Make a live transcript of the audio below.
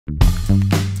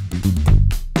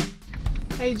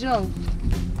Hey Joe,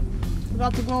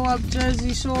 about to go up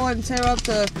Jersey Shore and tear up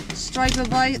the striper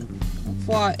bite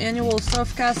for our annual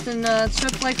surf casting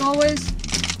trip like always?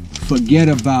 Forget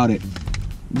about it.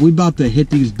 We about to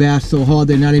hit these bass so hard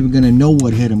they're not even gonna know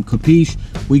what hit them. Capiche?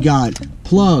 We got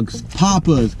plugs,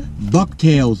 poppers,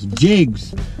 bucktails,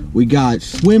 jigs. We got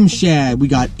swim shad. We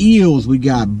got eels. We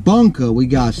got bunker. We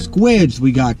got squids.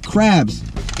 We got crabs.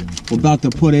 We're about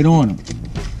to put it on them.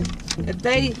 If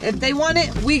they want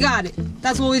it, we got it.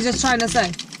 That's what we're just trying to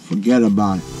say. Forget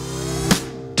about it.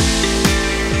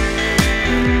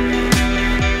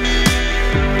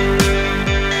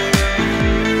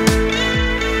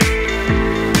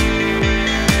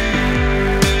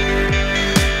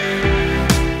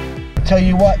 Tell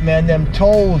you what, man, them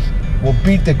tolls will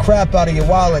beat the crap out of your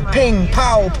wallet. Ping,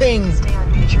 pow, ping. Stay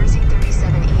on New Jersey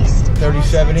 37 East.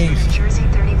 37 East. New Jersey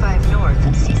 35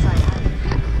 North. Seaside Highway.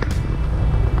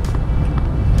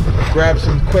 Grab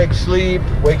some quick sleep,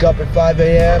 wake up at 5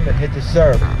 a.m. and hit the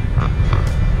surf.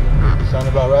 Sound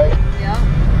about right? Yeah.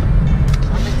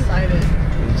 I'm excited.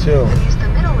 Me too. Use the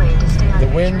middle lane to stay on The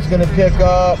New wind's Jersey gonna pick 37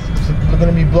 up. East. We're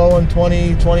gonna be blowing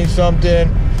 20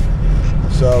 something.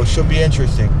 So it should be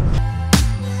interesting.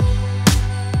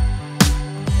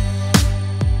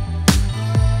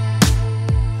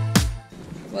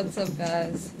 What's up,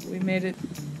 guys? We made it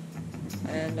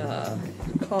and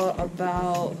caught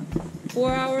about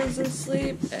 4 hours of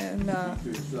sleep, and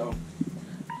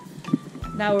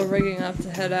now we're rigging up to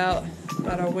head out.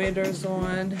 Got our waders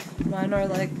on. Mine are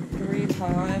like 3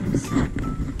 times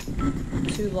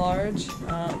too large,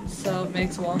 so it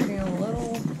makes walking a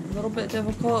little bit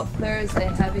difficult. There is a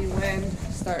heavy wind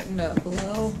starting to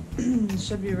blow.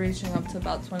 Should be reaching up to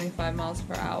about 25 miles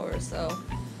per hour, so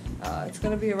it's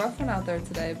going to be a rough one out there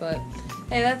today, but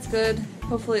hey, that's good.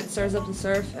 Hopefully it stirs up the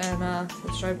surf and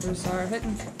the stripers are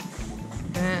hitting.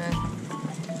 Man,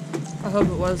 I hope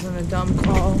it wasn't a dumb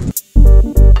call.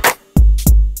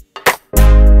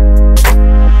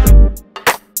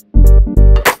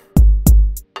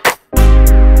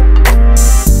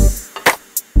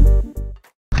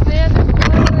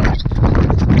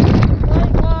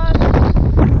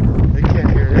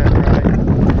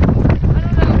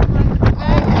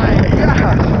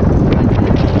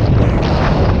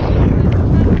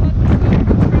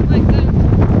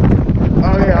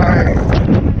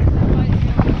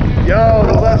 Yo,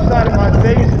 the left side of my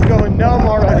face is going numb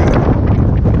already.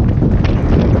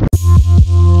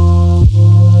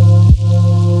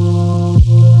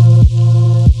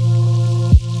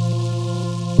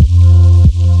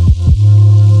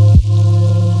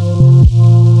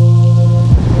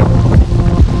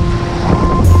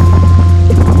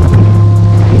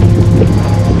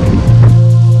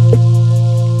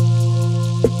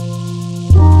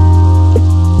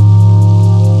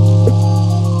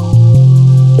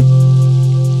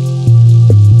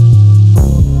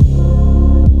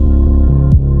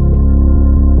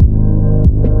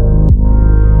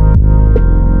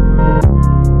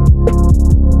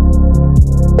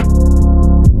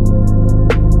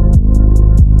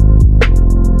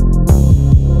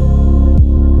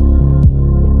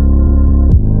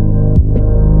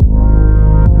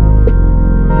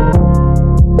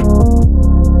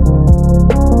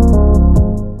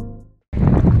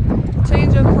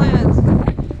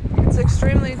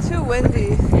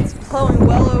 Windy. It's blowing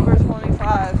well over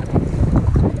 25.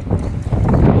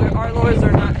 Our lures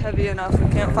are not heavy enough. We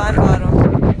can't find bottom.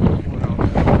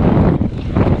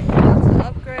 That's an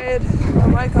upgrade. I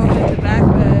might go into back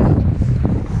bay.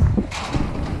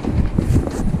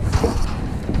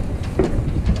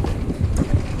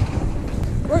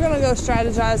 We're gonna go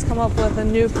strategize, come up with a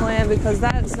new plan, because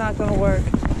that's not gonna work.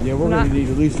 Yeah, we're gonna need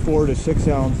at least 4 to 6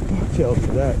 ounce bucktails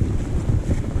for that.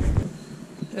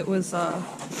 It was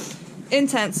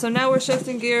intense. So now we're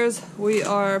shifting gears. We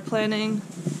are planning,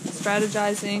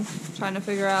 strategizing, trying to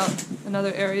figure out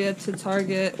another area to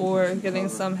target, or getting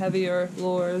some heavier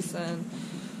lures and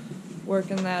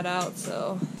working that out.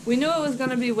 So we knew it was going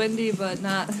to be windy, but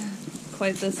not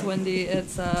quite this windy.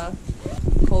 It's a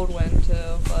cold wind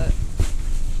too, but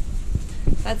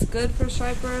that's good for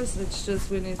stripers. It's just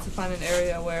we need to find an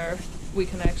area where we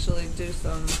can actually do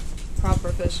some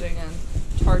proper fishing and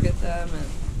target them and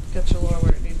get your lure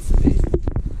where it needs to be.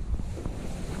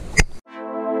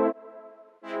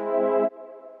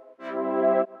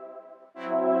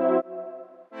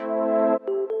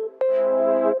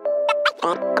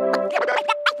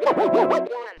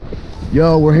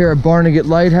 Yo, we're here at Barnegat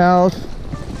Lighthouse.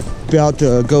 About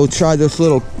to go try this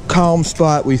little calm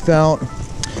spot we found.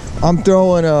 I'm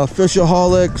throwing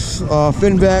Fisherholics,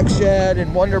 finback shad,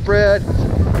 and Wonder Bread.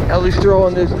 Ellie's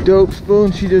throwing this dope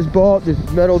spoon she just bought, this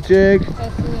metal jig.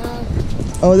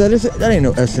 Oh, that ain't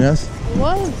no SNS. It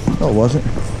was. No, it wasn't.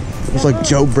 It's like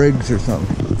Joe Briggs or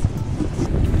something.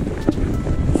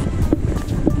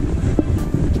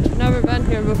 Never been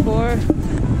here before.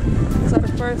 It's our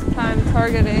first time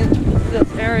targeting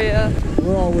this area.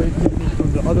 We're always looking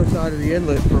from the other side of the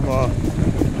inlet from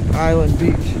Island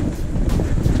Beach.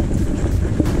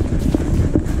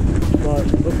 But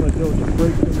it looked like there was a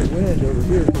break in the wind over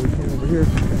here, so we came over here.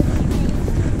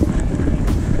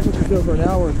 Took us over an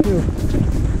hour or two.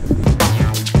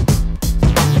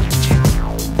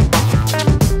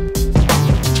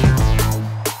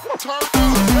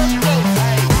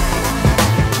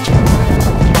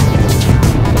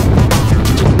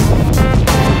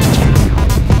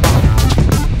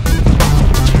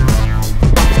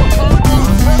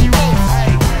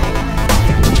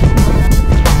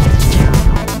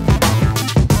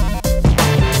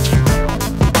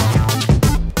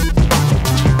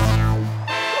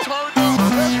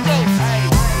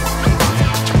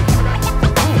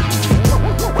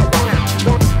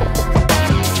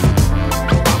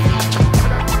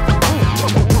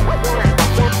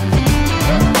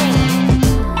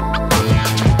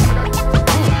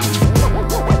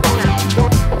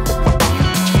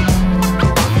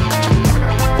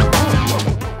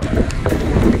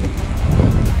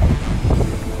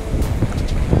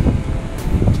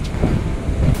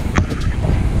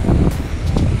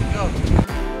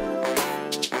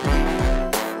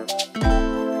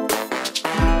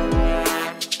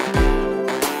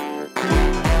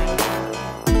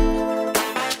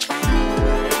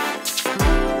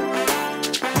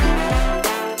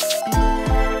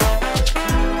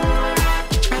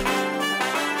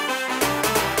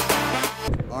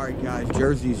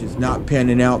 Jersey's just not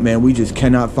panning out, man. We just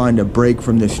cannot find a break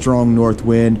from this strong north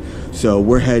wind. So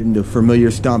we're heading to familiar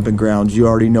stomping grounds. You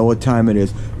already know what time it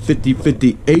is.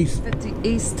 50-50 east. 50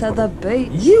 east to the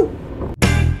beach. You.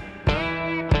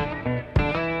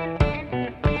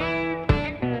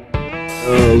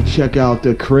 Oh, check out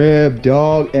the crib,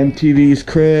 dog. MTV's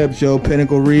Cribs, yo.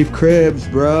 Pinnacle Reef Cribs,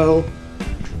 bro.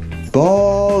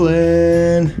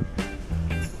 Ballin'.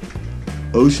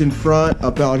 Oceanfront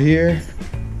up out here.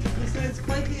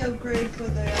 Upgrade for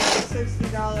the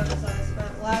 $60 I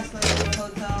spent last night in the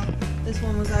hotel. This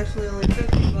one was actually only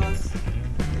 $50,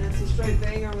 and it's a straight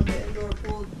banger with the indoor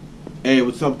pool. Hey,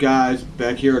 what's up, guys?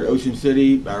 Back here at Ocean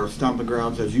City, our stomping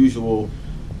grounds as usual.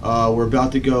 We're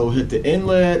about to go hit the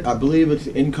inlet. I believe it's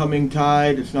incoming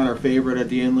tide. It's not our favorite at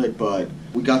the inlet, but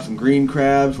we got some green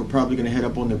crabs. We're probably going to head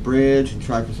up on the bridge and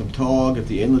try for some tog. If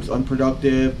the inlet's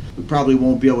unproductive, we probably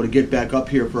won't be able to get back up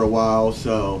here for a while,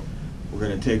 so we're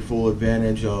going to take full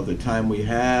advantage of the time we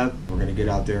have. We're going to get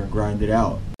out there and grind it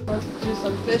out. Let's do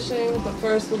some fishing, but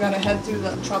first we got to head through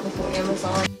the tropical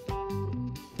Amazon.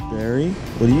 Barry,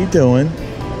 what are you doing?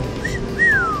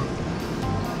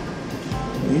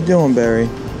 What are you doing, Barry?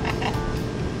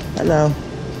 Hello.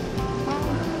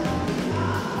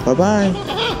 Bye-bye.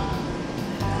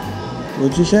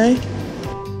 What'd you say?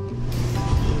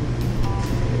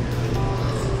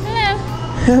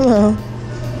 Hello. Hello.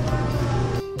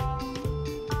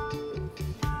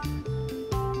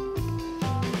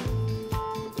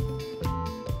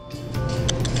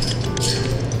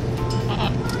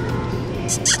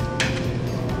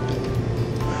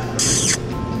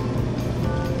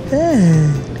 Hey,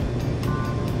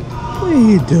 what are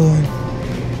you doing?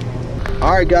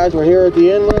 Alright guys, we're here at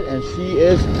the inlet and she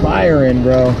is firing,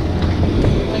 bro.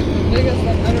 Like the biggest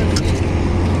I've ever seen.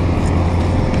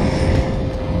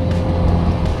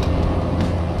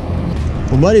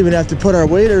 We might even have to put our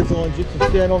waders on just to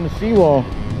stand on the seawall.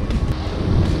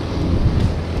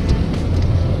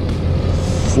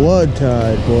 Flood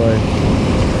tide, boy.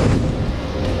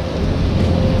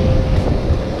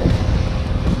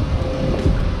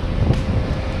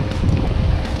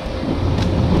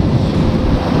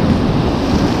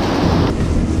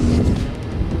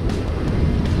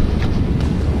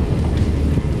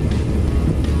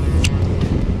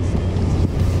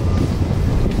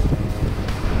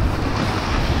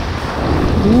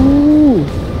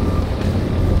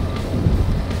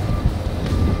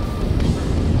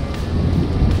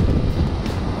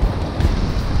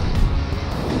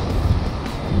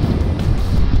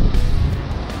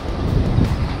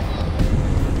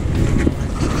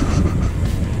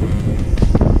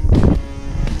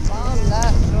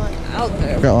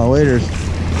 Got my waders.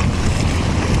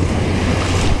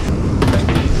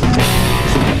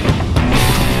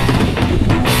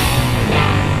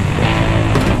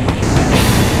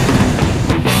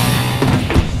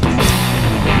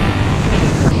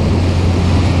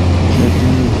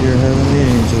 You're having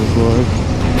meetings, old boy.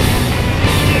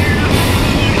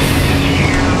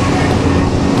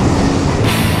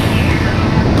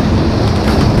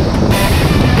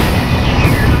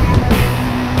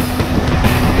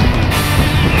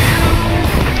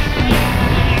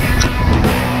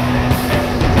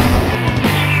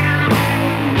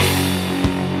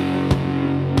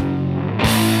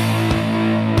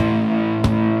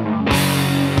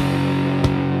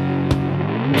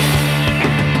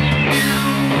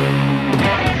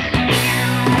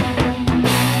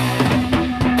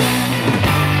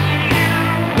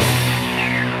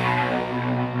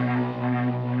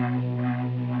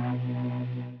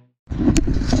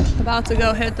 About to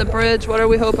go hit the bridge. What are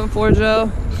we hoping for,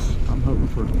 Joe? I'm hoping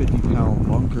for a 50-pound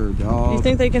bunker, dog. You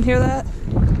think they can hear that?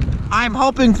 I'm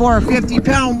hoping for a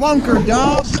 50-pound bunker,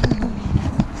 dog.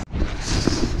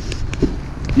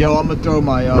 Yo, I'm gonna throw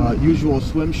my usual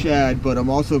swim shad, but I'm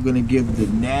also gonna give the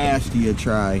nasty a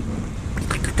try.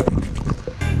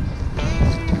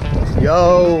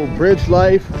 Yo, bridge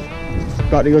life.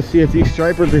 About to go see if these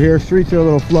stripers are here. Streets are a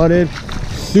little flooded.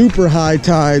 Super high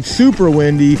tide, super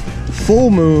windy, full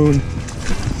moon.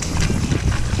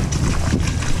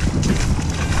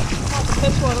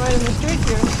 Catch one right in the street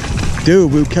here.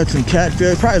 Dude, we'll catch some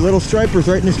catfish. Probably little stripers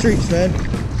right in the streets, man.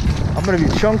 I'm gonna be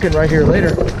chunking right here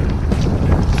later.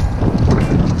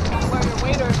 Where your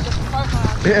waiter is just a park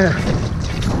lot.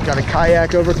 Yeah. Got a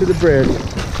kayak over to the bridge.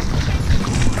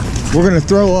 We're gonna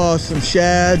throw some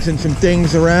shads and some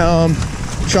things around.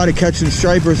 Try to catch some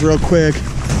stripers real quick.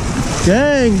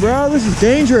 Dang, bro, this is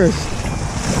dangerous.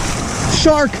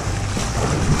 Shark.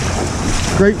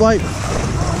 Great white.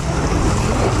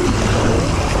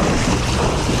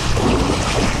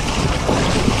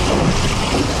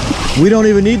 We don't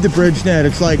even need the bridge net.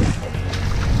 It's like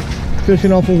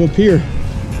fishing off of a pier.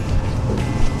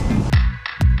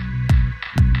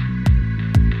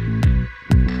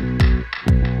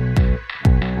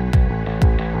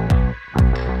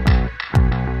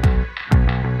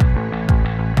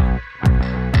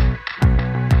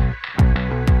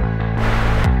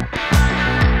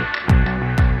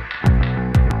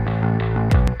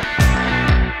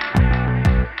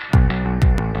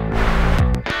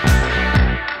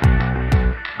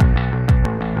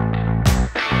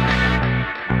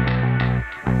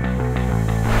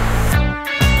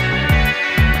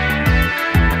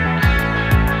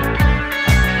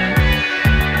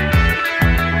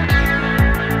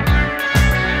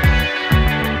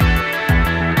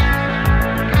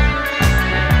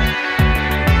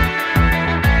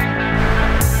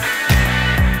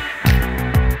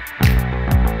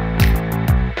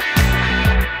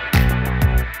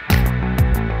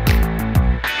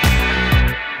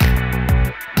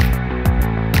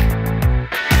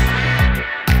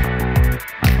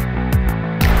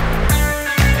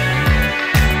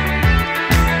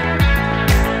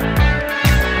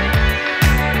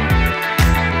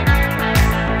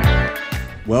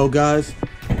 Well guys,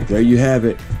 there you have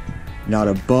it. Not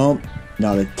a bump,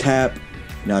 not a tap,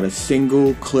 not a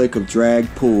single click of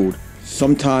drag pulled.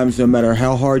 Sometimes no matter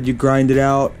how hard you grind it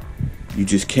out, you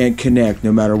just can't connect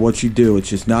no matter what you do. It's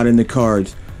just not in the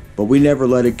cards. But we never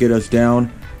let it get us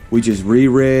down. We just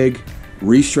re-rig,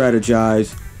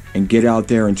 re-strategize, and get out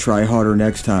there and try harder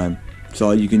next time. That's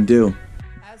all you can do.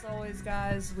 As always,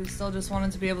 guys, we still just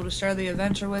wanted to be able to share the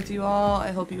adventure with you all.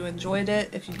 I hope you enjoyed it.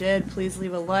 If you did, please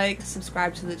leave a like,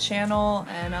 subscribe to the channel,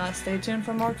 and stay tuned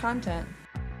for more content.